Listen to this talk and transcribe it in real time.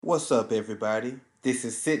What's up, everybody? This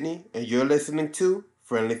is Sydney, and you're listening to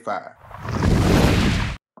Friendly Fire.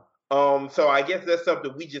 So I guess that's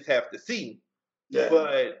something we just have to see. Yeah.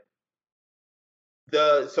 But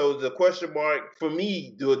the question mark for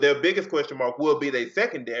me, their biggest question mark will be their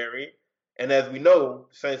secondary, and as we know,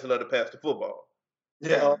 Saints love to pass the football.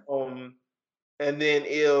 Yeah. And then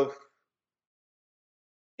if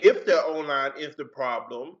their O line is the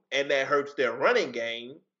problem and that hurts their running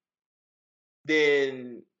game,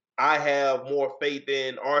 then I have more faith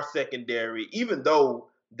in our secondary, even though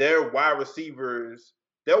their wide receiver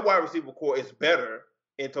core is better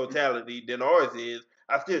in totality than ours is.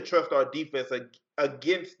 I still trust our defense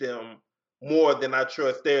against them more than I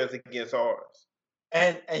trust theirs against ours.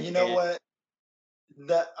 And you know what?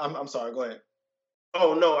 I'm sorry. Go ahead.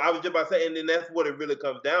 Oh no, I was just about to say, and then that's what it really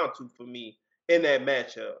comes down to for me in that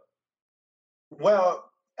matchup.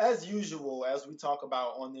 Well, as usual, as we talk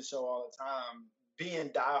about on this show all the time,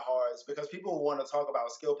 being diehards, because people want to talk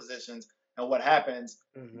about skill positions and what happens.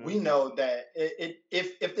 Mhm. We know that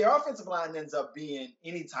if their offensive line ends up being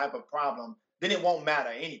any type of problem, then it won't matter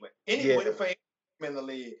anyway. Anyway, Yeah. for any team in the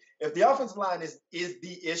league, if the offensive line is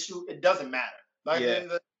the issue, it doesn't matter. Like Yeah.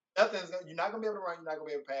 you're not gonna be able to run, you're not gonna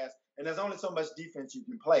be able to pass, and there's only so much defense you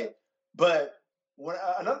can play. But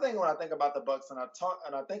another thing when I think about the Bucks and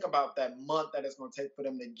I think about that month that it's going to take for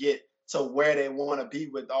them to get to where they want to be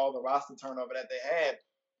with all the roster turnover that they had,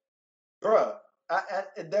 bruh.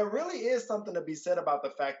 There really is something to be said about the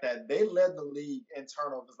fact that they led the league in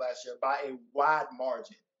turnovers last year by a wide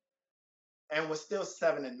margin, and was still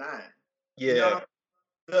 7-9. Yeah. You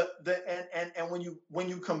know, and when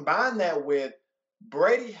you combine that with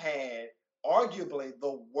Brady had arguably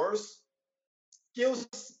the worst skills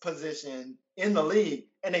position in the league,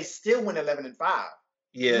 and they still went 11-5.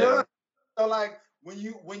 Yeah. You know, so like when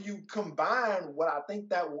you combine what I think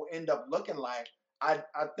that will end up looking like, I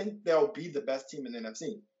think they'll be the best team in the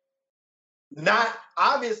NFC. Not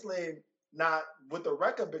obviously not with the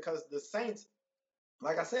record, because the Saints,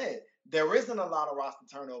 like I said, there isn't a lot of roster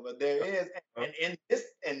turnover. There is, and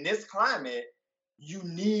in this climate, you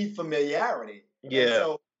need familiarity. Yeah. And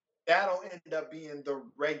so that'll end up being the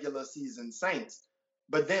regular season Saints.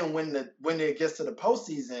 But then when it gets to the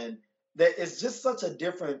postseason, that it's just such a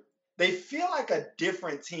different. They feel like a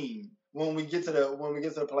different team when we get to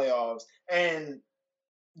the playoffs. And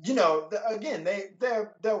you know, again,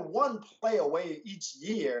 they're one play away each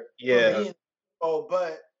year Yeah. from being.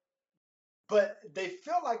 But they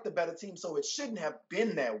feel like the better team, so it shouldn't have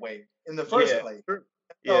been that way in the first place. True.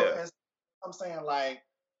 So Yeah. I'm saying, like,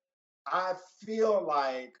 I feel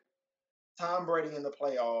like Tom Brady in the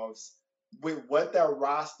playoffs, with what their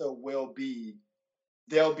roster will be,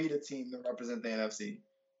 they'll be the team that represent the NFC.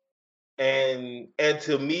 And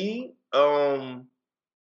to me,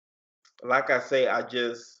 like I say, I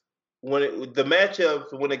just the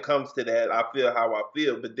matchups when it comes to that, I feel how I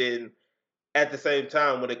feel. But then at the same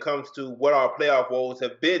time, when it comes to what our playoff woes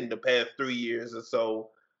have been the past 3 years or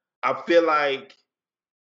so, I feel like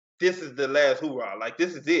this is the last hoorah. Like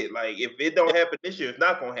this is it. Like if it don't happen this year, it's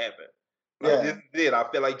not gonna happen. Like this is it. I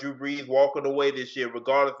feel like Drew Brees walking away this year,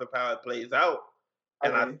 regardless of how it plays out.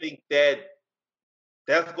 And I think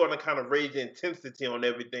that's going to kind of raise the intensity on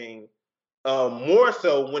everything, more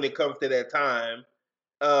so when it comes to that time,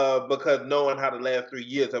 because knowing how the last 3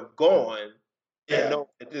 years have gone, and knowing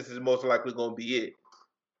that this is most likely going to be it.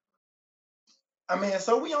 I mean,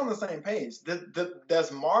 so we on the same page.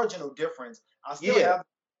 There's marginal difference. I still have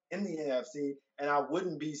in the NFC, and I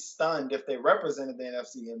wouldn't be stunned if they represented the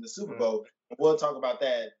NFC in the Super Bowl. We'll talk about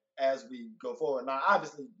that as we go forward. Now,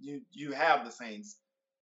 obviously, you have the Saints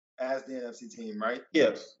as the NFC team, right?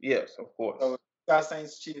 Yes, of course. So, got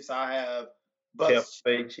Saints, Chiefs. I have Bucks,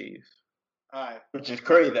 Tampa Bay Chiefs. All right. Which is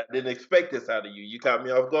crazy. I didn't expect this out of you. You caught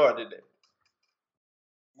me off guard today.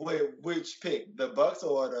 Which pick, the Bucks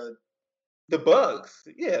or the Bucks?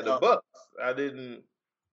 Yeah, the Bucks. I didn't.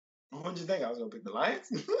 What did you think? I was gonna pick the Lions.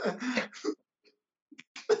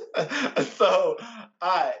 So, all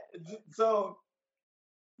right. So,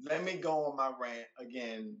 let me go on my rant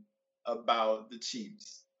again about the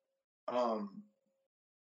Chiefs.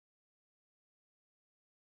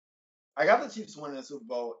 I got the Chiefs winning the Super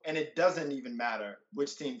Bowl, and it doesn't even matter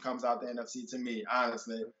which team comes out the NFC to me,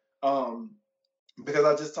 honestly, because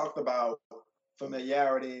I just talked about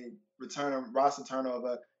familiarity, roster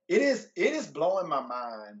turnover. It is blowing my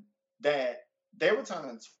mind that they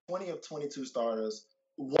returning 20 of 22 starters.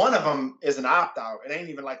 One of them is an opt out. It ain't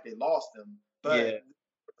even like they lost them, but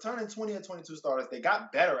returning 20 of 22 starters, they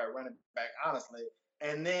got better at running back, honestly.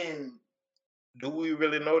 And then, do we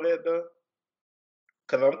really know that though?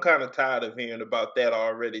 Because I'm kind of tired of hearing about that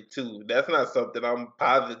already too. That's not something I'm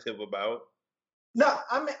positive about. No,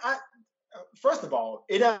 I mean, first of all,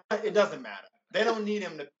 it doesn't matter. They don't need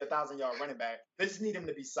him to be 1,000-yard running back. They just need him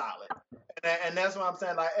to be solid, and that's what I'm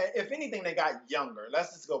saying. Like, if anything, they got younger.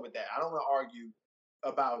 Let's just go with that. I don't want to argue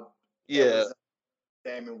about Yeah, Edwards,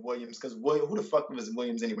 Damon Williams, because who the fuck was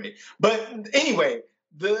Williams anyway? But anyway,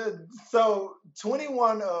 so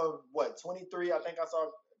 21 of what 23, I think I saw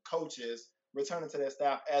coaches returning to their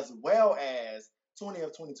staff, as well as 20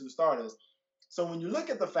 of 22 starters. So when you look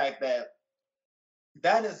at the fact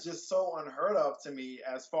that is just so unheard of to me,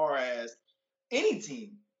 as far as any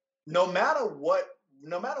team, no matter what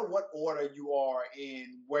order you are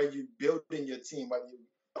in, where you building your team, whether you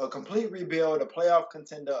a complete rebuild, a playoff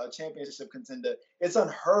contender, a championship contender, it's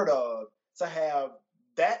unheard of to have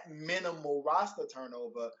that minimal roster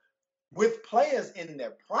turnover with players in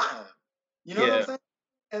their prime. You know what I'm yeah. saying?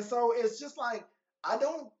 And so it's just like, I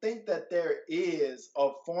don't think that there is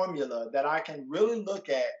a formula that I can really look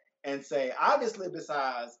at and say, obviously,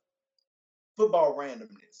 besides football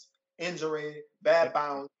randomness, injury, bad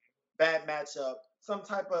bounce, bad matchup, some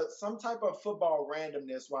type of football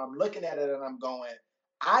randomness where I'm looking at it and I'm going,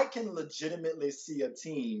 I can legitimately see a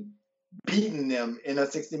team beating them in a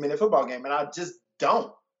 60-minute football game, and I just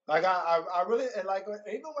don't. Like, I really, and like,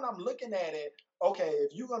 even when I'm looking at it, okay,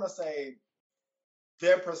 if you're gonna say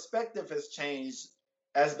their perspective has changed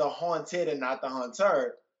as the haunted and not the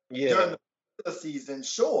hunter during Yeah. the season,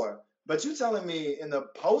 sure. But you telling me in the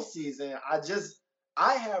postseason,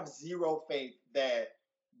 I have zero faith that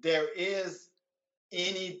there is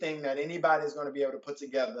anything that anybody is going to be able to put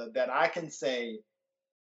together that I can say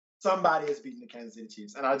somebody is beating the Kansas City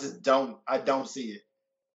Chiefs, and I don't see it.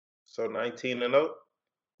 So 19-0.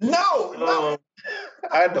 No, no.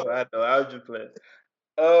 I know. I was just playing.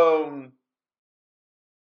 Um,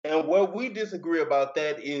 and what we disagree about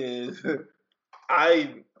that is,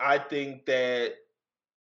 I think that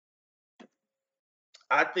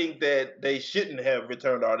they shouldn't have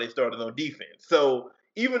returned all they started on defense. So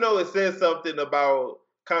even though it says something about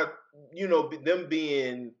them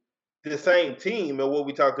being the same team and what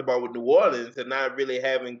we talked about with New Orleans and not really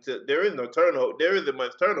having to, there is no turnover, there isn't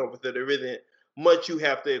much turnover, so there isn't much you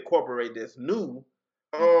have to incorporate that's new.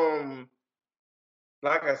 Um,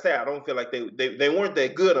 like I said, I don't feel like they weren't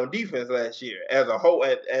that good on defense last year as a whole,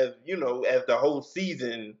 as as the whole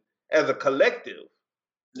season as a collective.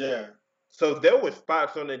 Yeah. So there were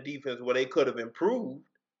spots on the defense where they could have improved,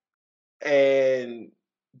 and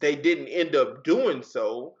they didn't end up doing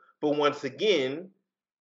so. But once again,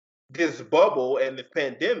 this bubble and this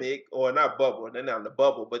pandemic, or not bubble, they're not in the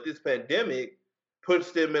bubble, but this pandemic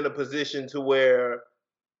puts them in a position to where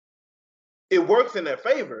it works in their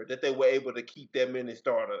favor that they were able to keep that many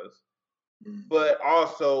starters. But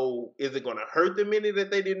also, is it going to hurt them any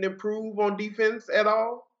that they didn't improve on defense at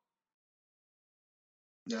all?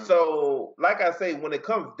 Yeah. So, like I say, when it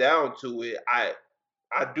comes down to it, I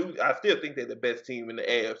still think they're the best team in the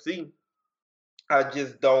AFC. I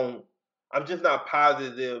just don't. I'm just not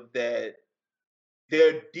positive that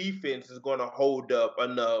their defense is going to hold up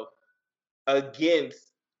enough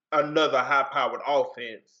against another high-powered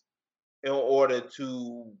offense in order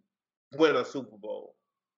to win a Super Bowl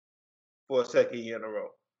for a second year in a row.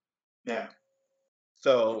 Yeah.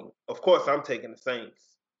 So, of course, I'm taking the Saints,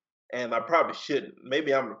 and I probably shouldn't.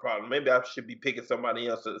 Maybe I'm the problem. Maybe I should be picking somebody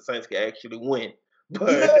else so the Saints can actually win.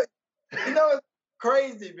 But It's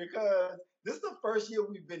crazy because this is the first year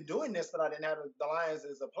we've been doing this, but I didn't have the Lions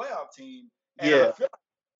as a playoff team, and I yeah, feel like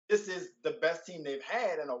this is the best team they've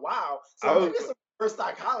had in a while. I So was maybe some reverse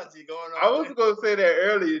psychology going I on. was gonna say that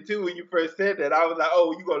earlier too when you first said that. I was like,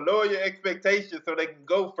 "Oh, you gonna lower your expectations so they can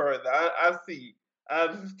go further." I see. I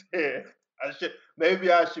understand.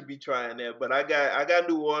 I should be trying that, but I got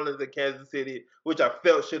New Orleans and Kansas City, which I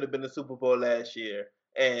felt should have been the Super Bowl last year,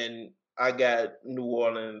 and I got New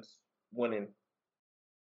Orleans winning.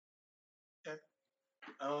 Okay.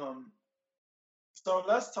 So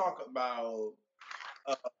let's talk about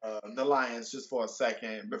the Lions just for a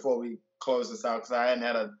second before we close this out, because I hadn't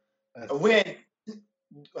had a win.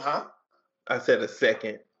 Huh? I said a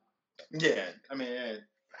second. Yeah. I mean,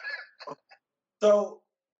 so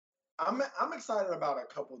I'm excited about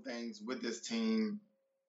a couple things with this team.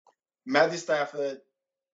 Matthew Stafford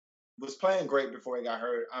was playing great before he got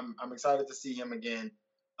hurt. I'm excited to see him again.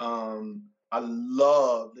 I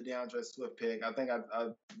love the DeAndre Swift pick. I think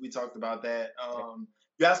we talked about that.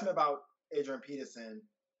 You asked me about Adrian Peterson,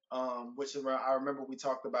 which is where I remember we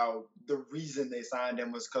talked about the reason they signed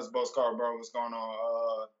him was because Bo Scarborough was going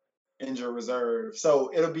on injury reserve.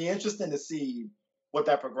 So it'll be interesting to see what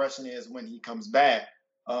that progression is when he comes back.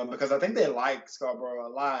 because I think they like Scarborough a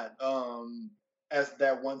lot as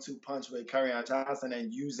that 1-2 punch with Kerryon Johnson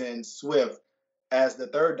and using Swift as the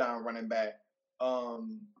third down running back.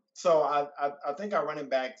 So I think our running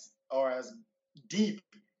backs are as deep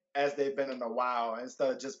as they've been in a while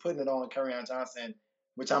instead of just putting it on Kerryon Johnson,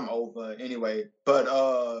 which I'm over anyway. But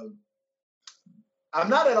I'm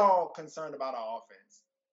not at all concerned about our offense.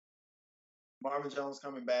 Marvin Jones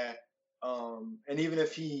coming back, and even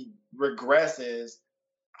if he regresses,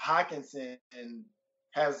 Hockenson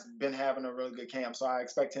has been having a really good camp, so I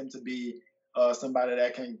expect him to be somebody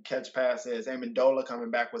that can catch passes. Amendola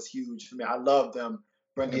coming back was huge for me. I love them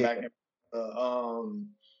bringing back.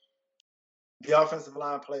 The offensive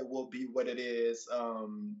line play will be what it is.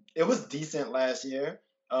 It was decent last year,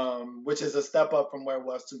 which is a step up from where it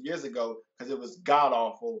was 2 years ago because it was god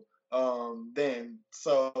awful then.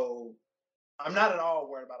 So I'm not at all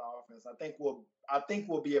worried about our offense. I think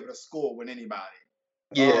we'll be able to score with anybody.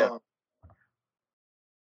 Yeah.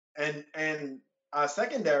 And our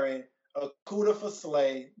secondary, Okudah for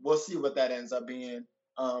Slay. We'll see what that ends up being.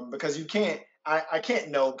 Because you can't, I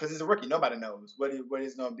can't know because he's a rookie. Nobody knows what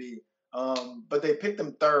he's going to be. But they picked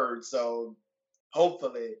him third, so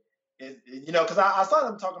hopefully, because I saw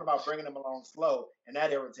them talking about bringing him along slow, and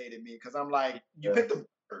that irritated me because I'm like, you picked him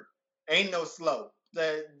third, ain't no slow.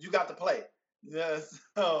 You got to play. Yeah,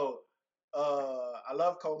 so I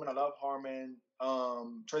love Coleman, I love Harmon.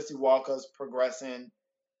 Tracy Walker's progressing.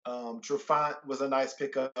 Trufant was a nice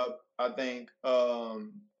pickup, I think.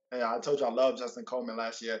 I told you I love Justin Coleman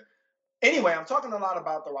last year. Anyway, I'm talking a lot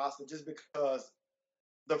about the roster just because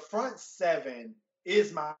the front seven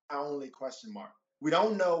is my only question mark. We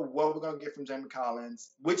don't know what we're going to get from Jamie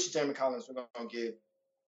Collins, which Jamie Collins we're going to get.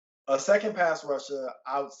 A second pass rusher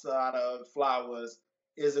outside of Flowers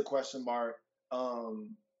is a question mark.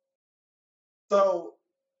 So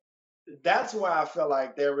that's where I feel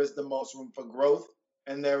like there is the most room for growth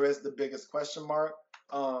and there is the biggest question mark.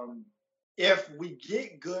 If we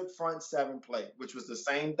get good front seven play, which was the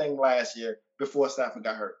same thing last year before Stafford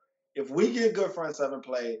got hurt, if we get good front seven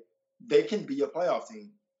play, they can be a playoff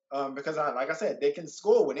team because, like I said, they can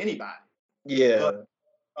score with anybody. Yeah.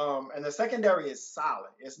 And the secondary is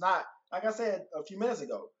solid. It's not, like I said a few minutes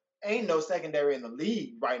ago, ain't no secondary in the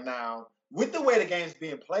league right now with the way the game's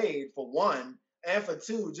being played, for one, and for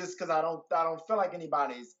two, just because I don't feel like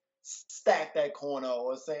anybody's stacked that corner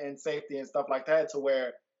or saying safety and stuff like that to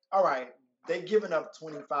where, all right, they're giving up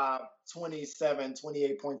 25, 27,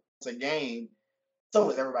 28 points a game. So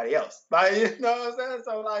is everybody else. Like, you know what I'm saying?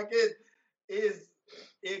 So like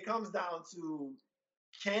it comes down to,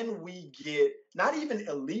 can we get not even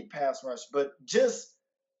elite pass rush, but just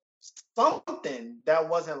something that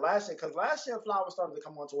wasn't last year? Because last year Flowers started to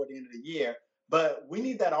come on toward the end of the year, but we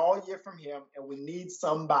need that all year from him, and we need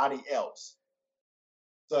somebody else.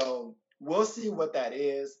 So we'll see what that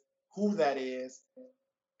is, who that is.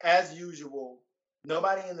 As usual,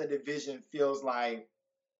 nobody in the division feels like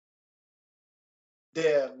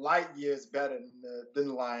they're light years better than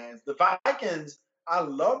the Lions. The Vikings, I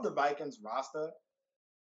love the Vikings roster,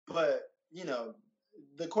 but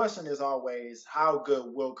the question is always, how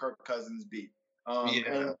good will Kirk Cousins be?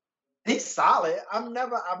 And he's solid. I've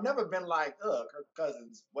never been like, Kirk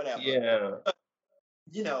Cousins, whatever. Yeah. But,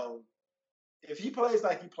 if he plays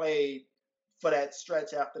like he played for that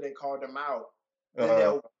stretch after they called him out, then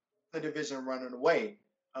they'll the division running away.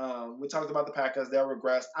 We talked about the Packers; they'll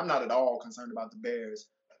regress. I'm not at all concerned about the Bears.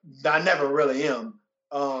 I never really am.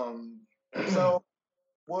 So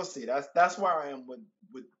we'll see. That's where I am with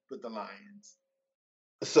the Lions.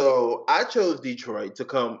 So I chose Detroit to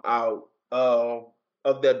come out of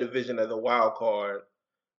that division as a wild card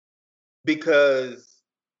because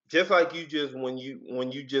just like you just when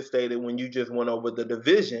you just stated, when you just went over the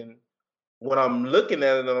division, when I'm looking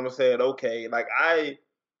at it and I'm saying, okay, like I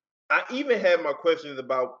even had my questions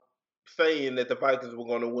about saying that the Vikings were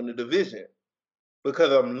going to win the division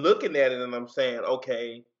because I'm looking at it and I'm saying,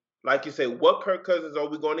 okay, like you said, what Kirk Cousins are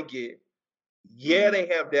we going to get? Yeah, they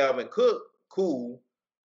have Dalvin Cook, cool,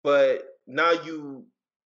 but now you're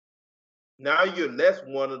less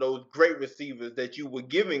one of those great receivers that you were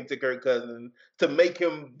giving to Kirk Cousins to make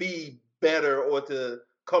him be better or to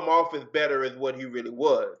come off as better as what he really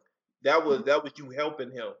was. That was you helping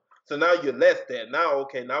him. So now you're less that. Now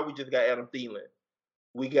we just got Adam Thielen.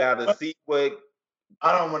 We gotta see what.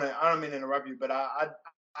 I don't mean to interrupt you, but I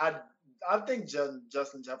think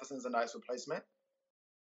Justin Jefferson's a nice replacement.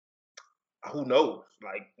 Who knows?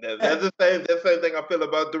 Like that's the same thing I feel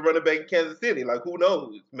about the running back in Kansas City. Like who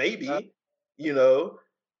knows? Maybe I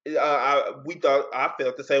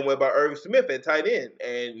felt the same way about Irvin Smith at tight end,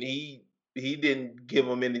 and he didn't give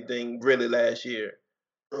him anything really last year.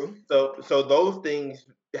 True. So those things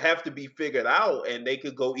have to be figured out, and they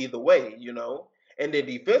could go either way, you know. And then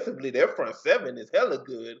defensively, their front seven is hella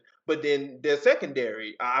good, but then their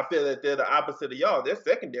secondary, I feel that they're the opposite of y'all. Their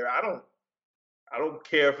secondary, I don't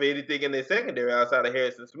care for anything in their secondary outside of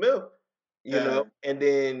Harrison Smith, you Yeah. know. And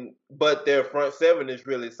then, but their front seven is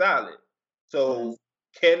really solid. Mhm. So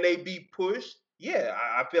can they be pushed? Yeah,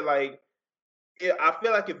 I feel like I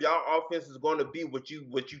feel like if y'all offense is going to be what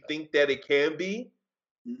you think that it can be,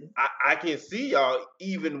 Mhm. I can see y'all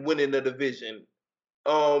even winning the division.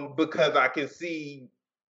 Because I can see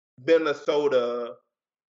Minnesota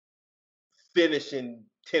finishing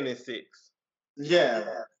 10-6.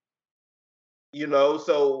 Yeah. You know,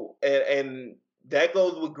 so and that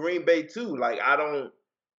goes with Green Bay too. Like I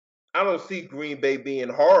don't see Green Bay being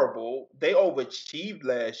horrible. They overachieved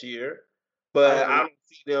last year, I but I agree. don't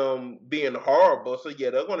see them being horrible. So yeah,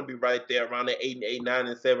 they're going to be right there around the 8-8,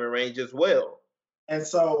 9-7 range as well. And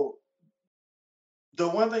so the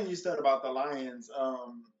one thing you said about the Lions, I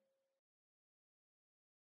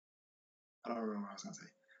don't remember what I was gonna say.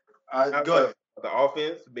 Go ahead. The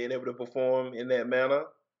offense being able to perform in that manner.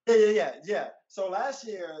 Yeah. So last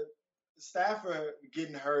year, Stafford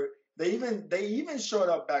getting hurt, they even showed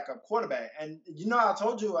up backup quarterback, and I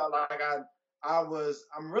told you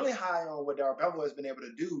I'm really high on what Darrell Bevell has been able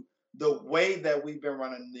to do, the way that we've been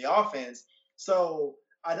running the offense. So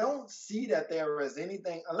I don't see that there is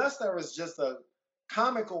anything, unless there is just a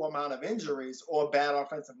comical amount of injuries or bad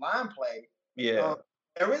offensive line play. Yeah. Um,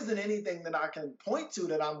 there isn't anything that I can point to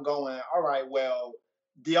that I'm going, all right, well,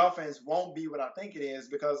 the offense won't be what I think it is,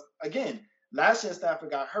 because again, last year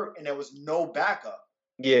Stafford got hurt and there was no backup.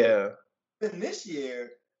 Yeah. Then this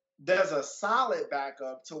year, there's a solid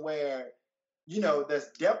backup to where, there's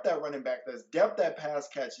depth at running back, there's depth at pass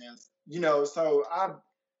catching, so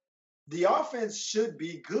the offense should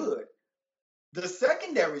be good. The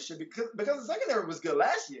secondary should be, because the secondary was good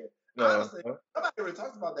last year. Uh, Honestly, nobody really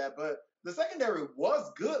talks about that, but the secondary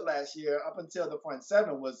was good last year up until the front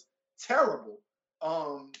seven was terrible.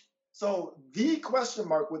 Um, so the question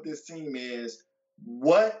mark with this team is,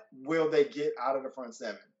 what will they get out of the front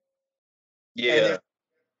seven? And yeah.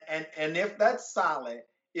 if and if that's solid,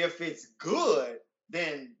 if it's good,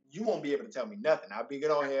 then you won't be able to tell me nothing. I'll be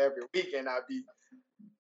good on here every week, and I'll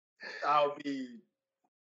be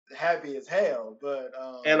happy as hell. But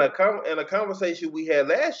And a conversation we had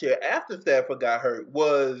last year after Stafford got hurt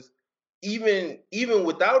was even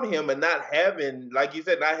without him and not having, like you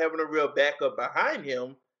said, not having a real backup behind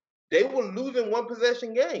him, they were losing one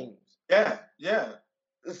possession games. yeah.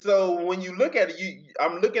 So when you look at it,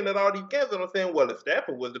 I'm looking at all these games and I'm saying, well, if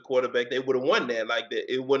Stafford was the quarterback, they would have won that. Like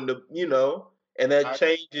that, it wouldn't have, and that I,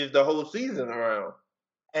 changes the whole season around.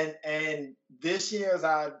 and this year's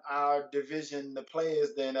our division, the play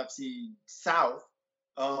is the NFC South.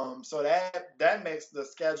 So that makes the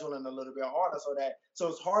scheduling a little bit harder. So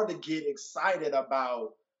it's hard to get excited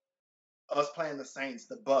about us playing the Saints,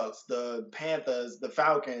 the Bucks, the Panthers, the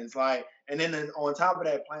Falcons, and then on top of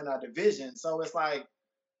that playing our division. So it's like,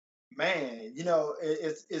 man,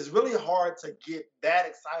 it's really hard to get that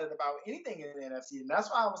excited about anything in the NFC, and that's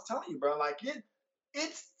why I was telling you, bro. Like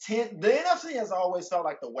it's 10. The NFC has always felt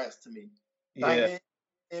like the West to me. Like Yeah.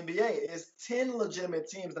 in NBA, it's 10 legitimate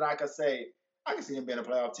teams that I could say I can see them being a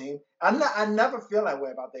playoff team. I never feel that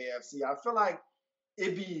way about the AFC. I feel like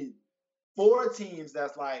it'd be four teams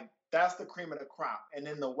that's the cream of the crop, and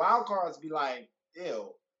then the wild cards be like,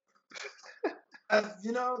 ew.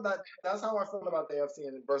 That's how I feel about the AFC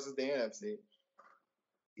versus the NFC.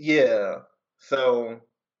 Yeah. So,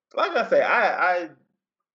 like I say,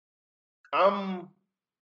 I'm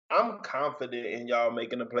I'm confident in y'all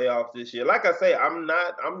making the playoffs this year. Like I say, I'm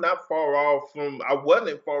not far off from I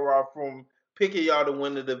wasn't far off from picking y'all to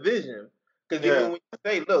win the division. Because even Yeah. when you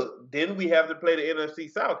say, look, then we have to play the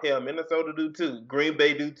NFC South. Hell, Minnesota do too. Green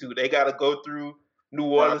Bay do too. They got to go through New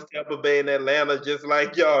Right. Orleans, Tampa Bay, and Atlanta just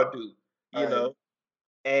like y'all do. You Right. know,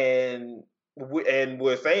 and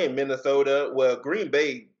we're saying Minnesota. Well, Green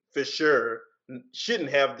Bay for sure shouldn't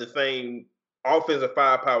have the same offensive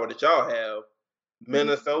firepower that y'all have. Mhm.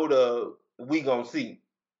 Minnesota, we gonna see.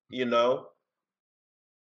 You know,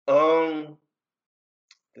 um,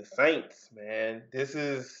 the Saints, man. This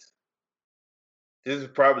is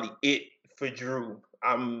probably it for Drew.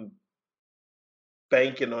 I'm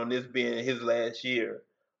banking on this being his last year.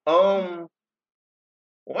 Um,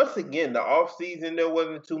 Once again, the off season there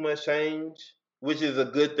wasn't too much change, which is a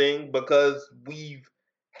good thing because we've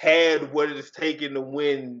had what it's taken to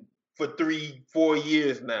win for 3, 4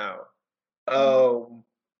 years now. Mhm. Um,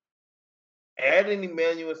 Adding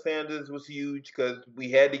Emmanuel Sanders was huge because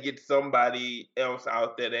we had to get somebody else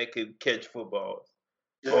out there that could catch footballs.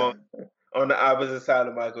 Yeah. on the opposite side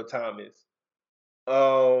of Michael Thomas.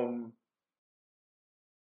 Um,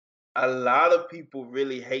 a lot of people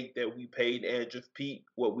really hate that we paid Andrews Pete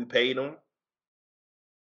what we paid him.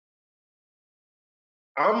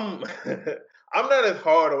 I'm I'm not as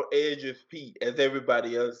hard on Andrews Pete as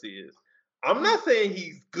everybody else is. I'm not saying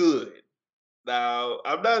he's good. Now,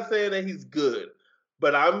 I'm not saying that he's good,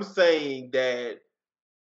 but I'm saying that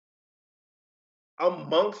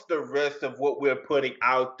amongst the rest of what we're putting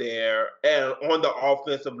out there and on the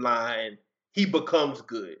offensive line, he becomes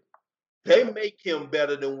good. They make him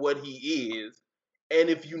better than what he is. And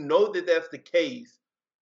if you know that that's the case,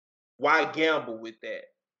 why gamble with that?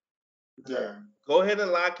 Yeah. Go ahead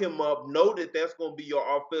and lock him up. Know that that's going to be your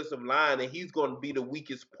offensive line, and he's going to be the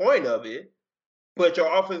weakest point of it. But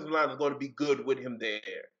your offensive line is going to be good with him there.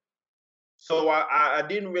 So I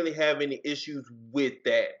didn't really have any issues with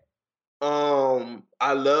that.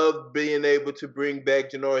 I love being able to bring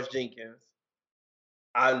back Janoris Jenkins.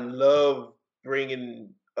 I love bringing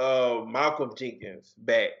Malcolm Jenkins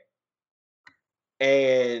back.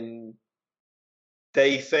 And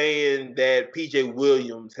they saying that PJ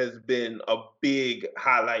Williams has been a big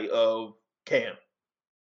highlight of camp.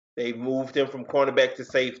 They moved him from cornerback to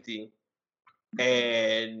safety,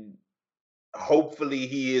 and hopefully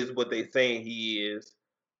he is what they're saying he is.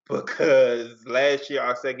 Because last year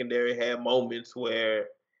our secondary had moments where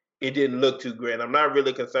it didn't look too great. I'm not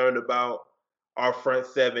really concerned about our front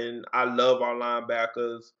seven. I love our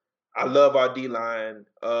linebackers. I love our D line.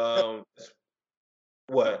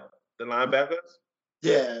 What? The linebackers?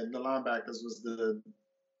 Yeah, the linebackers was the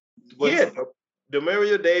Yeah,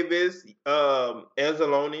 Demario Davis,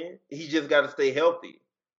 Anzalone, he just got to stay healthy.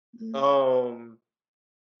 Oh,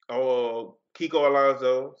 Kiko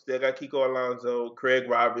Alonso, still got Kiko Alonso, Craig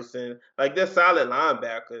Robertson, like they're solid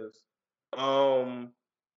linebackers. And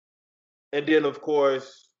then of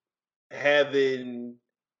course having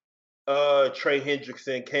Trey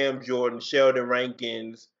Hendrickson, Cam Jordan, Sheldon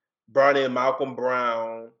Rankins, brought in Malcolm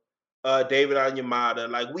Brown, David Onyemata.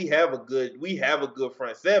 Like we have a good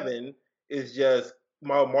front seven. It's just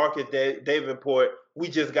Marcus Davenport. We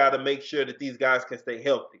just got to make sure that these guys can stay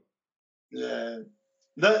healthy. Yeah.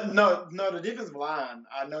 The defensive line,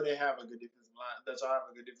 I know they have a good defensive line. That y'all have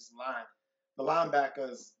a good defensive line. The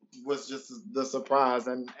linebackers was just the surprise.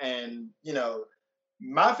 And you know,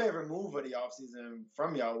 my favorite move of the offseason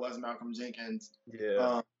from y'all was Malcolm Jenkins.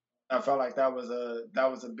 Yeah. I felt like that was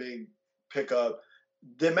a big pickup.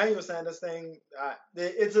 The Emmanuel Sanders thing,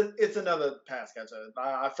 it's another pass catcher.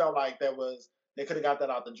 I felt like they could have got that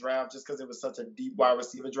out the draft just because it was such a deep wide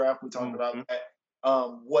receiver draft. We talked about that.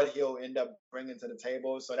 What he'll end up bringing to the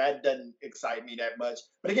table, so that doesn't excite me that much.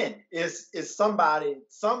 But again, it's somebody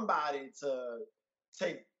to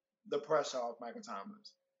take the pressure off Michael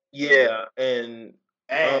Thomas. Yeah, and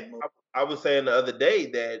I was saying the other day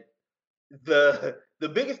that the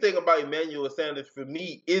biggest thing about Emmanuel Sanders for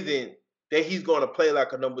me isn't that he's going to play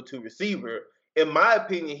like a number 2 receiver. In my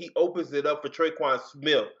opinion, he opens it up for Tre'Quan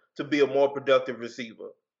Smith to be a more productive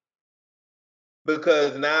receiver.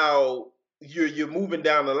 Because now you're moving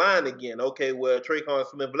down the line again. Okay, well, Tre'Quan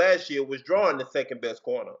Smith last year was drawing the second best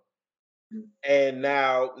corner. And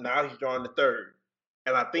now he's drawing the third.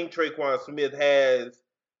 And I think Tre'Quan Smith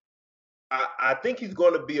I think he's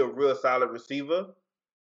going to be a real solid receiver.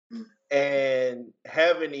 And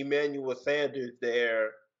having Emmanuel Sanders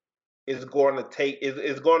there is going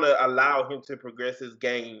to allow him to progress his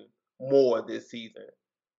game more this season,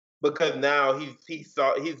 because now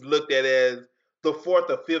he's looked at as the 4th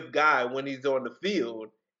or 5th guy when he's on the field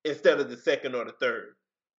instead of the 2nd or the 3rd.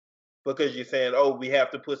 Because you're saying, oh, we have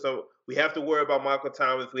to worry about Michael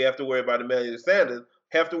Thomas, we have to worry about Emmanuel Sanders,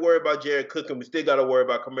 have to worry about Jared Cook, and we still got to worry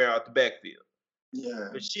about Kamara out the backfield. Yeah.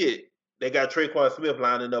 But shit, they got Tre'Quan Smith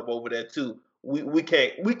lining up over there too. We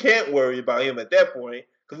can't worry about him at that point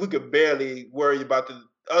because we could barely worry about the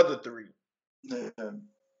other 3. Yeah.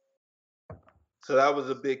 So that was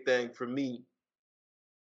a big thing for me.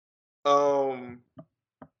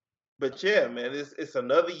 But yeah, man, it's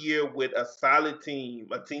another year with a solid team,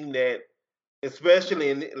 a team that,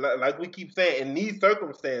 especially like we keep saying, in these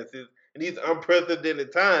circumstances, in these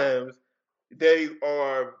unprecedented times, they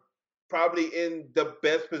are probably in the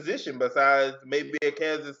best position besides maybe a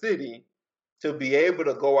Kansas City to be able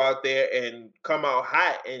to go out there and come out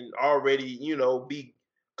hot and already, be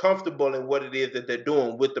comfortable in what it is that they're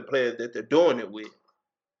doing with the players that they're doing it with.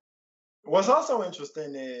 What's also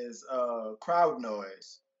interesting is crowd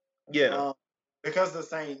noise. Yeah. Because the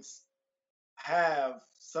Saints have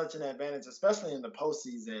such an advantage, especially in the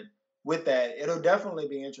postseason, with that, it'll definitely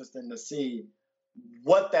be interesting to see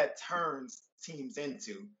what that turns teams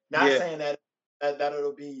into. Not saying that that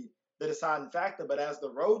it'll be the deciding factor. But as the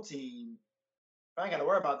road team, I ain't got to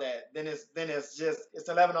worry about that. Then it's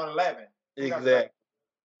 11 on 11. Exactly.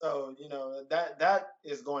 So that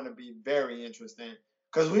is going to be very interesting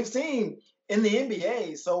because we've seen in the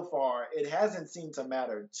NBA so far it hasn't seemed to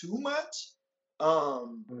matter too much.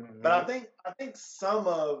 But I think some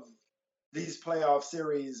of these playoff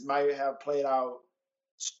series might have played out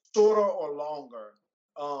shorter or longer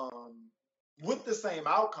with the same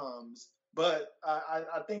outcomes. But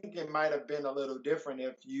I think it might have been a little different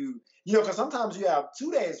if because sometimes you have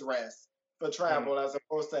 2 days rest for travel as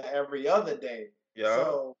opposed to every other day. Yeah.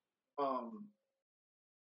 So, I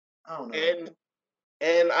don't know.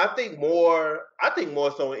 And I think more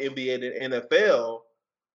so in NBA than NFL,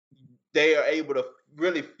 they are able to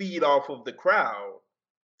really feed off of the crowd.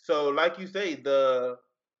 So, like you say, if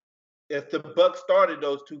the Bucks started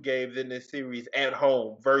those 2 games in this series at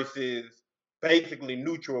home versus basically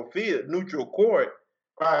neutral court,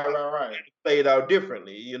 Right. played out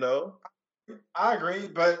differently, I agree,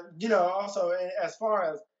 but also as far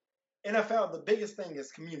as NFL, the biggest thing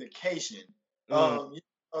is communication. So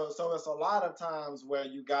it's a lot of times where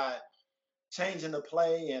you got changing the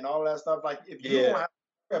play and all that stuff. Like if you don't have to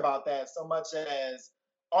worry about that so much as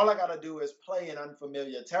all I got to do is play in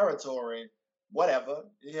unfamiliar territory, whatever.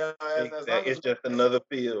 As long as it's just another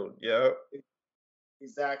field. Yeah.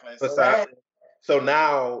 Exactly. So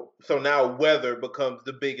now weather becomes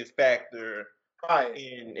the biggest factor right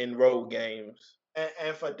in road games.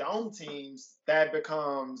 And for dome teams, that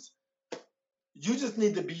becomes you just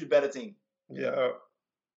need to be a better team. Yeah.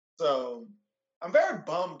 So I'm very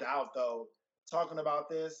bummed out though talking about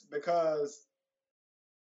this because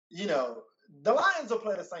the Lions will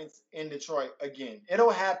play the Saints in Detroit again.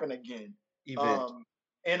 It'll happen again in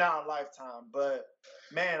our lifetime. But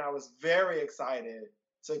man, I was very excited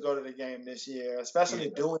to go to the game this year, especially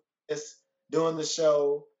doing the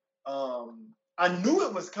show. I knew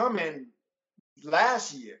it was coming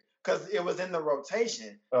last year because it was in the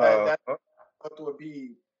rotation that would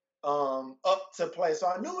be up to play. So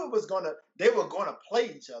I knew they were gonna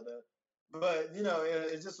play each other, but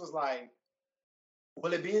it just was like,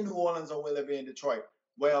 will it be in New Orleans or will it be in Detroit?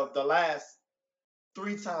 Well, the last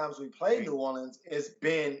 3 times we played New Orleans, it's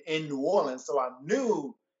been in New Orleans, so I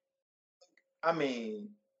knew.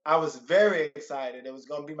 I was very excited. It was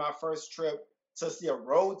gonna be my first trip to see a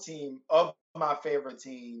road team of my favorite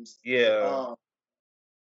teams. Yeah.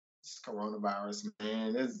 This coronavirus,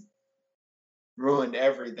 man, it's ruined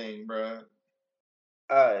everything, bro.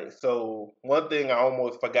 All right. So one thing I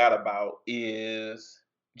almost forgot about is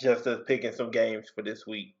just us picking some games for this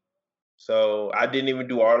week. So I didn't even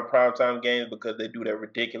do all the primetime games because they do that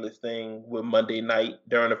ridiculous thing with Monday night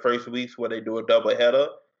during the first weeks where they do a double header,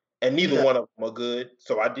 and neither one of them are good.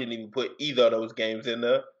 So I didn't even put either of those games in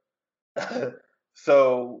there.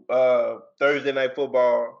 So Thursday night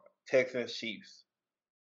football, Texans Chiefs.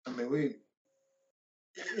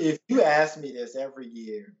 If you ask me this every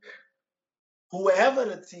year, whoever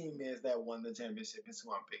the team is that won the championship is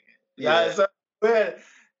who I'm picking. Yeah. So,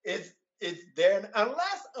 it's there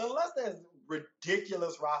unless there's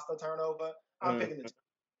ridiculous roster turnover, I'm picking the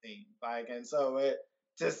team. And so it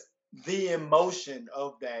just the emotion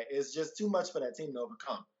of that is just too much for that team to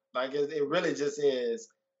overcome. It really just is.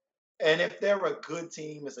 And if they're a good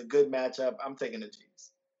team, it's a good matchup. I'm taking the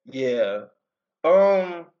Chiefs. Yeah.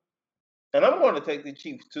 And I'm going to take the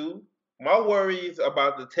Chiefs too. My worries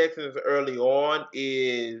about the Texans early on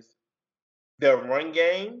is their run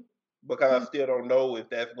game, because I still don't know if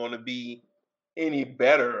that's going to be any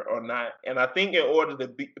better or not. And I think in order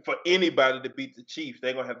for anybody to beat the Chiefs,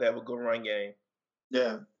 they're going to have a good run game.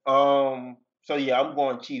 Yeah. So yeah, I'm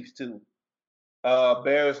going Chiefs too.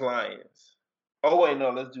 Bears Lions. Oh wait, no,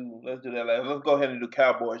 let's do that last. Let's go ahead and do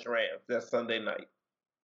Cowboys Rams. That's Sunday night.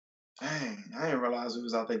 Dang, I didn't realize we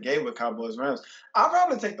was out the gate with Cowboys Rams. I'd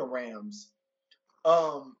probably take the Rams.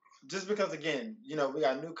 Just because again, we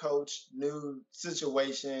got new coach, new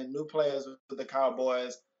situation, new players with the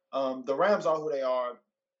Cowboys. The Rams are who they are,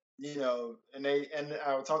 and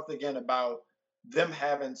I talked again about them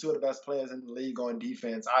having 2 of the best players in the league on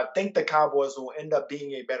defense. I think the Cowboys will end up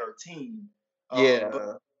being a better team.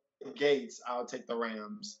 But Gates, I'll take the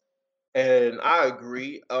Rams. And I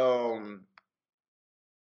agree. The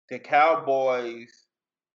Cowboys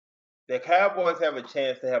have a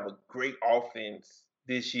chance to have a great offense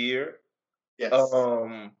this year. Yes.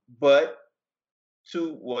 But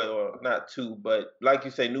not two, but like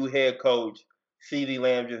you say, new head coach, CeeDee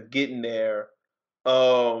Lamb just getting there.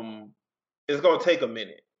 It's gonna take a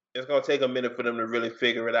minute. It's gonna take a minute for them to really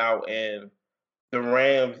figure it out. And the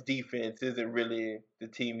Rams defense isn't really the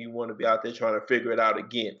team you want to be out there trying to figure it out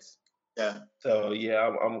against. Yeah. So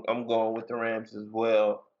yeah, I'm going with the Rams as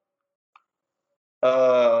well.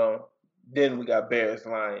 Then we got Bears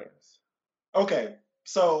Lions. Okay.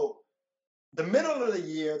 So the middle of the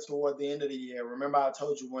year toward the end of the year, remember I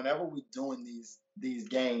told you whenever we doing these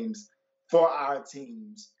games for our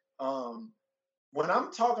teams, when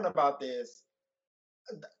I'm talking about this,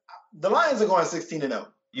 the Lions are going 16-0.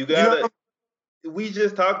 You You know, gotta. We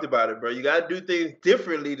just talked about it, bro. You gotta do things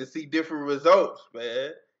differently to see different results,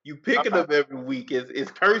 man. You picking them every week is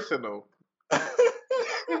personal. I'm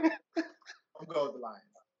going with the Lions.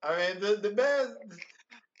 I mean, the Bears.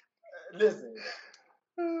 Listen,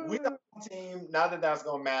 we got a team. Not that that's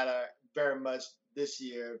gonna matter very much this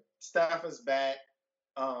year. Stafford's back.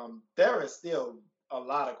 There is still a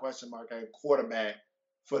lot of question mark at quarterback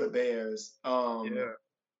for the Bears. Yeah.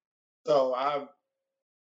 So I'm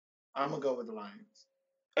gonna go with the Lions.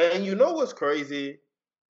 And you know what's crazy?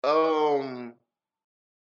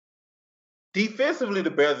 Defensively, the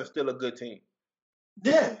Bears are still a good team.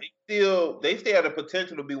 Yeah. They still have the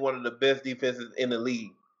potential to be one of the best defenses in the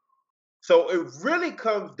league. So it really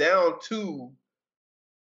comes down to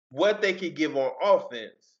what they can give on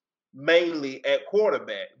offense, mainly at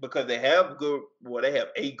quarterback, because they have a good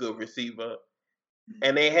receiver,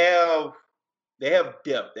 and they have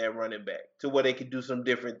depth at running back to where they can do some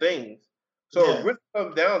different things. So Yeah. it really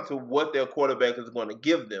comes down to what their quarterback is going to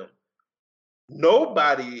give them.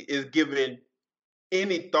 Nobody is giving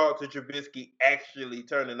any thought to Trubisky actually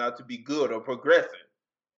turning out to be good or progressing,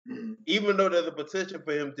 even though there's a potential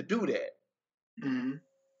for him to do that. And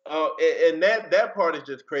that part is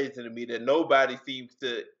just crazy to me that nobody seems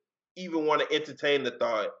to even want to entertain the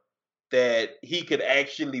thought that he could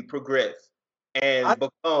actually progress and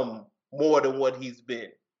become more than what he's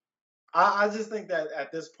been. I just think that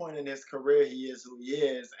at this point in his career, he is who he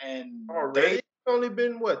is, and Already, it's only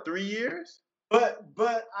been what, 3 years? But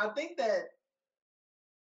I think that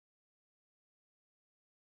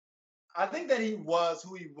he was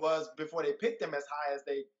who he was before they picked him as high as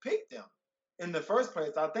they picked him in the first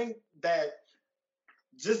place. I think that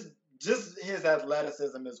just his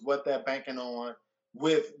athleticism is what they're banking on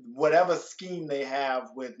with whatever scheme they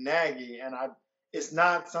have with Nagy, and it's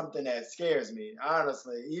not something that scares me,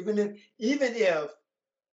 honestly. Even if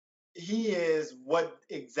he is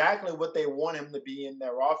exactly what they want him to be in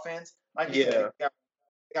their offense, like you said, they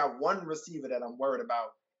got one receiver that I'm worried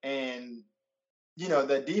about, and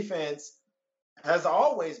the defense has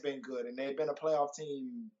always been good, and they've been a playoff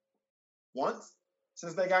team once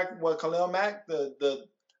since they got Khalil Mack.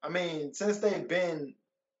 Since they've been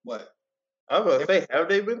what? I was gonna say, have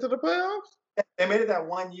they been to the playoffs? They made it that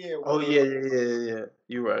 1 year. Oh yeah.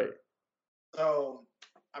 You're right. So,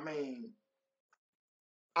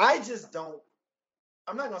 I just don't.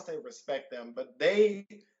 I'm not gonna say respect them, but they're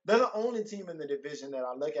the only team in the division that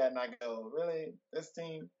I look at and I go, really, this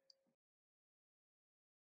team.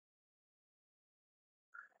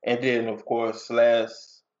 And then, of course,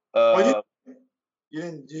 last. You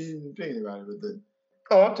didn't pick anybody with the.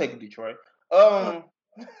 Oh, I'm taking Detroit. Like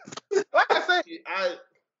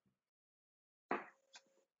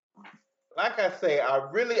I say, I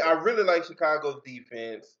really like Chicago's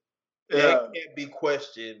defense. That can't be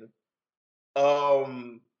questioned.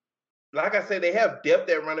 Like I said, they have depth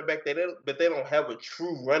at running back. But they don't have a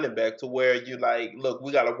true running back to where you like, look,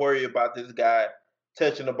 we got to worry about this guy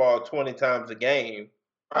touching the ball 20 times a game.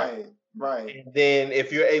 Right. And then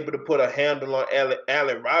if you're able to put a handle on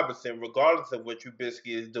Allen Robinson, regardless of what Trubisky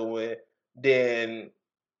is doing, then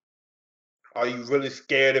are you really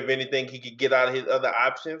scared of anything he could get out of his other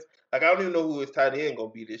options? Like, I don't even know who his tight end gonna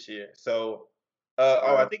be this year. So,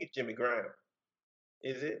 I think it's Jimmy Graham.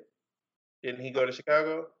 Is it? Didn't he go to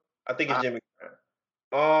Chicago? I think it's Jimmy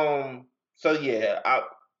Graham. So yeah,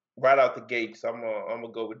 right out the gates, I'm gonna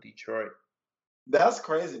go with Detroit. That's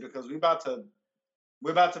crazy because we're about to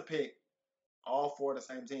pick all four of the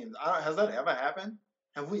same teams. Has that ever happened?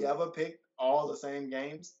 Have we ever picked all the same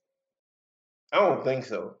games? I don't think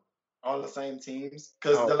so. All the same teams?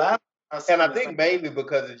 Because the last. And I think mainly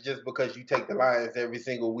because it's just because you take the Lions every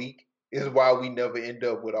single week is why we never end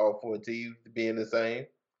up with all four teams being the same.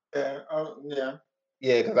 Yeah. Yeah.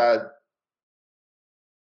 Yeah, because I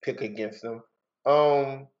pick against them.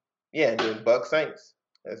 Yeah, and then Bucs Saints.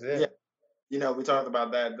 That's it. Yeah. We talked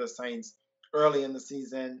about that, the Saints early in the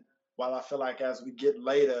season. While I feel like as we get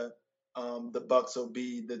later, the Bucs will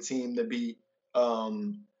be the team to beat.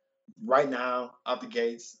 Right now, out the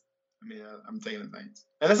gates. I'm taking the Saints,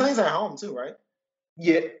 and the Saints are at home too, right?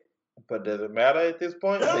 Yeah, but does it matter at this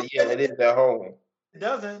point? But yeah, it is at home. It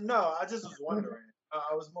doesn't. No, I just was wondering.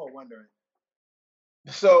 I was more wondering.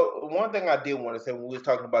 So one thing I did want to say when we was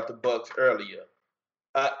talking about the Bucs earlier,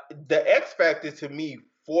 The X factor to me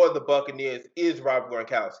for the Buccaneers is Rob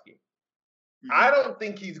Gronkowski. I don't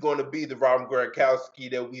think he's going to be the Rob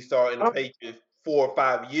Gronkowski that we saw in the Patriots 4 or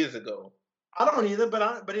 5 years ago. I don't either,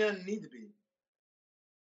 but he doesn't need to be.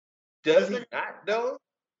 Does he not, though?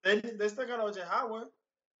 They still got OJ Howard.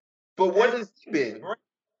 But what has he been?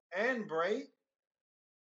 And Bray.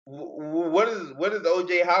 What has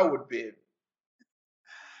OJ Howard been?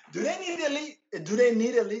 Do they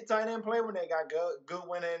need elite tight end play when they got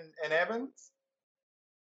Goodwin and Evans?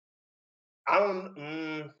 I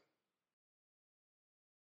don't.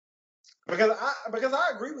 Because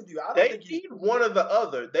I agree with you. I don't they think need one or the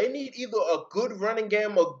other. They need either a good running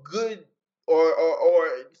game, or good or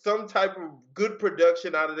some type of good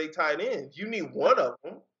production out of their tight ends. You need one of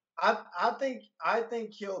them. I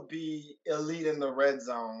think he'll be elite in the red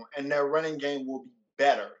zone, and their running game will be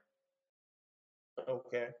better.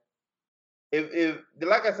 Okay. If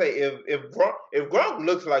like I say, if Gronk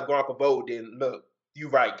looks like Gronk of old, then look, you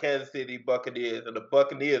right, Kansas City Buccaneers, and the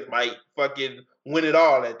Buccaneers might fucking win it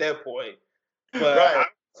all at that point. But right. I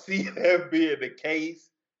see that being the case.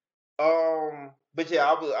 But yeah,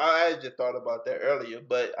 I just thought about that earlier.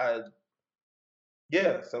 But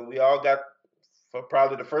so we all got, for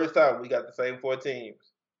probably the first time, we got the same 4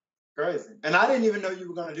 teams. Crazy. And I didn't even know you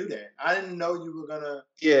were gonna do that. I didn't know you were gonna.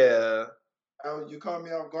 Yeah. You caught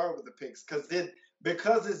me off guard with the picks because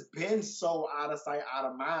it's been so out of sight, out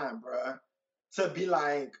of mind, bruh. To be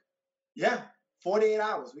like, 48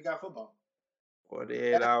 hours, we got football.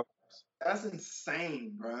 48 hours. That's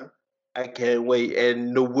insane, bruh. I can't wait.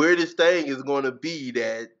 And the weirdest thing is going to be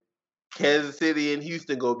that Kansas City and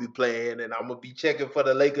Houston going to be playing, and I'm going to be checking for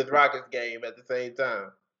the Lakers-Rockets game at the same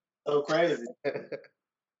time. So crazy.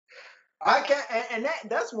 I can't, and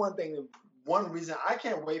that's one thing. One reason I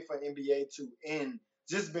can't wait for NBA to end,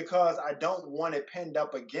 just because I don't want it pinned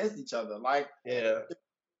up against each other. Like,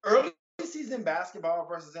 early season basketball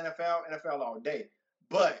versus NFL all day.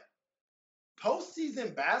 But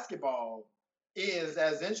postseason basketball is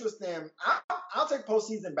as interesting. I'll take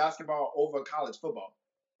postseason basketball over college football.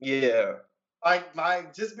 Yeah.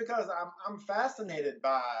 Like just because I'm fascinated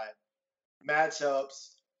by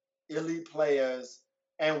matchups, elite players,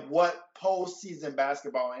 and what postseason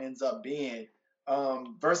basketball ends up being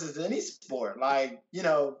versus any sport. Like,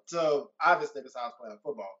 so obviously besides playing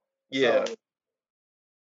football. Yeah.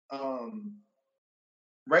 So,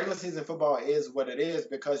 regular season football is what it is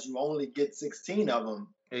because you only get 16 of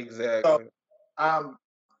them. Exactly. So,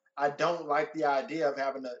 I don't like the idea of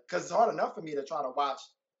having to, because it's hard enough for me to try to watch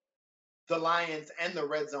the Lions and the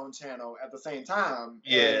Red Zone channel at the same time.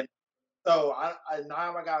 Yeah. And so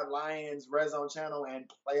now I got Lions, Red Zone channel, and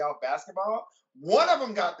playoff basketball. One of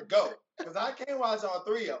them got to go because I can't watch all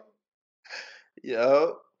 3 of them. Yep.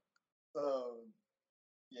 So,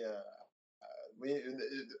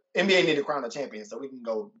 NBA need to crown a champion so we can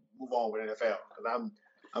go move on with NFL because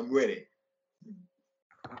I'm ready.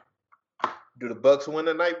 Do the Bucks win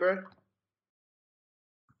tonight, bro?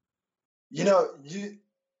 You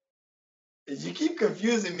keep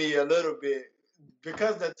confusing me a little bit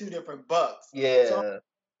because they're 2 different Bucks. Yeah. So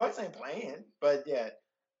Bucks ain't playing, but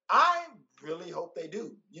I really hope they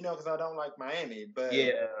do. Because I don't like Miami, but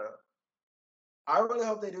I really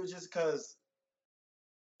hope they do just because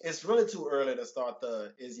it's really too early to start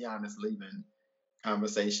the is Giannis leaving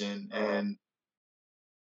conversation. And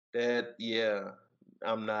that,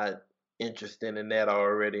 I'm not interested in that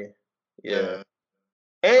already. Yeah.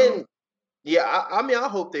 And I mean, I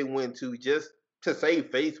hope they win too, just to save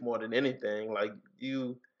face more than anything. Like,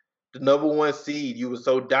 the number 1 seed, you were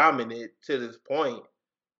so dominant to this point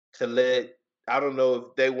to let, I don't know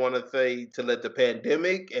if they want to say to let the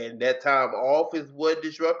pandemic and that time off is what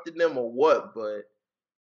disrupted them or what, but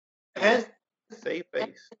save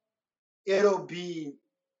face. It'll be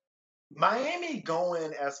Miami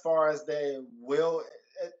going as far as they will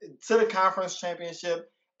to the conference championship.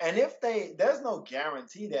 And if there's no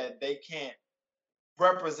guarantee that they can't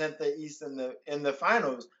represent the East in the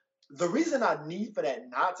finals. The reason I need for that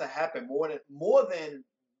not to happen more than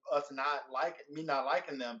us not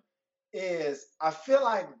liking them is I feel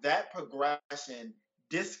like that progression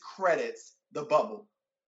discredits the bubble.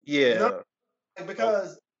 Yeah.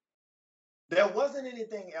 Because there wasn't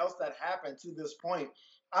anything else that happened to this point,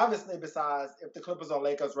 obviously, besides if the Clippers or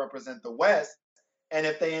Lakers represent the West, and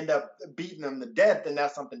if they end up beating them to death, then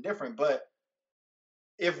that's something different. But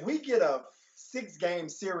if we get a 6-game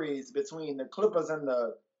series between the Clippers and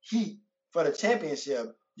the Heat for the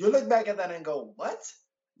championship, you look back at that and go, "What?"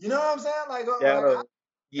 You know what I'm saying?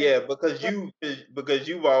 Because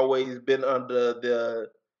you've always been under the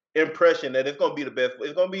impression that it's gonna be the best.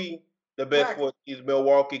 It's gonna be the best for these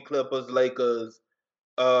Milwaukee Clippers, Lakers,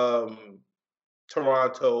 Toronto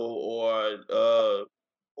or the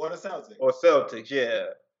Celtics. Or Celtics, yeah.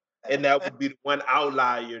 And that would be the one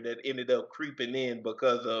outlier that ended up creeping in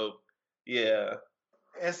because of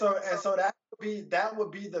And so that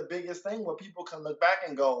would be the biggest thing where people can look back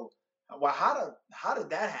and go, well, how did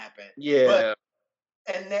that happen? Yeah. But,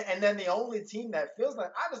 and then the only team that feels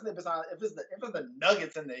like, obviously, if it's the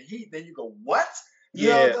Nuggets and the Heat, then you go, what? You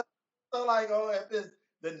know, so like, oh, if it's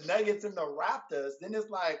the Nuggets and the Raptors, then it's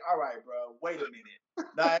like, all right, bro, wait a minute.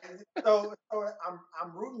 Like, so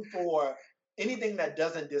I'm rooting for anything that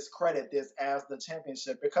doesn't discredit this as the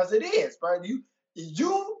championship, because it is, bro. You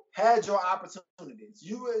had your opportunities.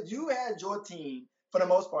 You had your team for the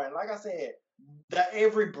most part. And like I said, the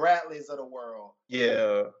Avery Bradleys of the world.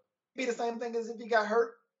 Yeah. Be the same thing as if he got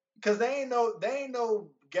hurt. Because they ain't no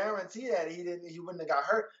guarantee that he wouldn't have got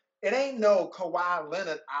hurt. It ain't no Kawhi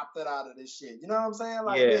Leonard opted out of this shit. You know what I'm saying?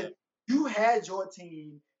 Like, you had your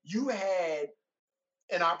team. You had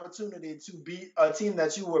an opportunity to beat a team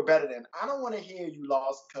that you were better than. I don't want to hear you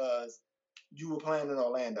lost because you were playing in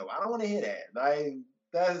Orlando. I don't want to hear that. Like,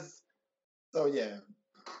 that's so, yeah.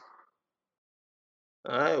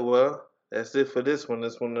 All right, well, that's it for this one.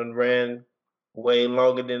 This one done ran way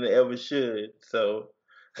longer than it ever should. So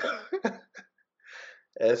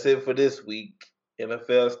that's it for this week.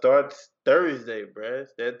 NFL starts Thursday, bruh.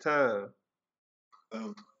 It's that time.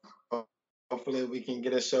 Hopefully we can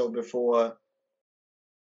get a show before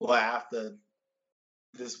or after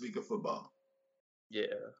this week of football. Yeah.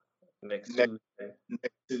 Next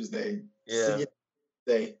Tuesday. Yeah. See you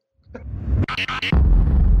Tuesday.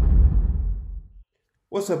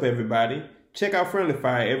 What's up, everybody? Check out Friendly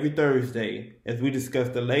Fire every Thursday as we discuss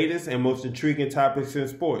the latest and most intriguing topics in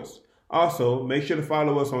sports. Also, make sure to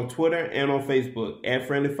follow us on Twitter and on Facebook at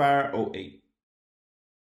Friendly Fire 08.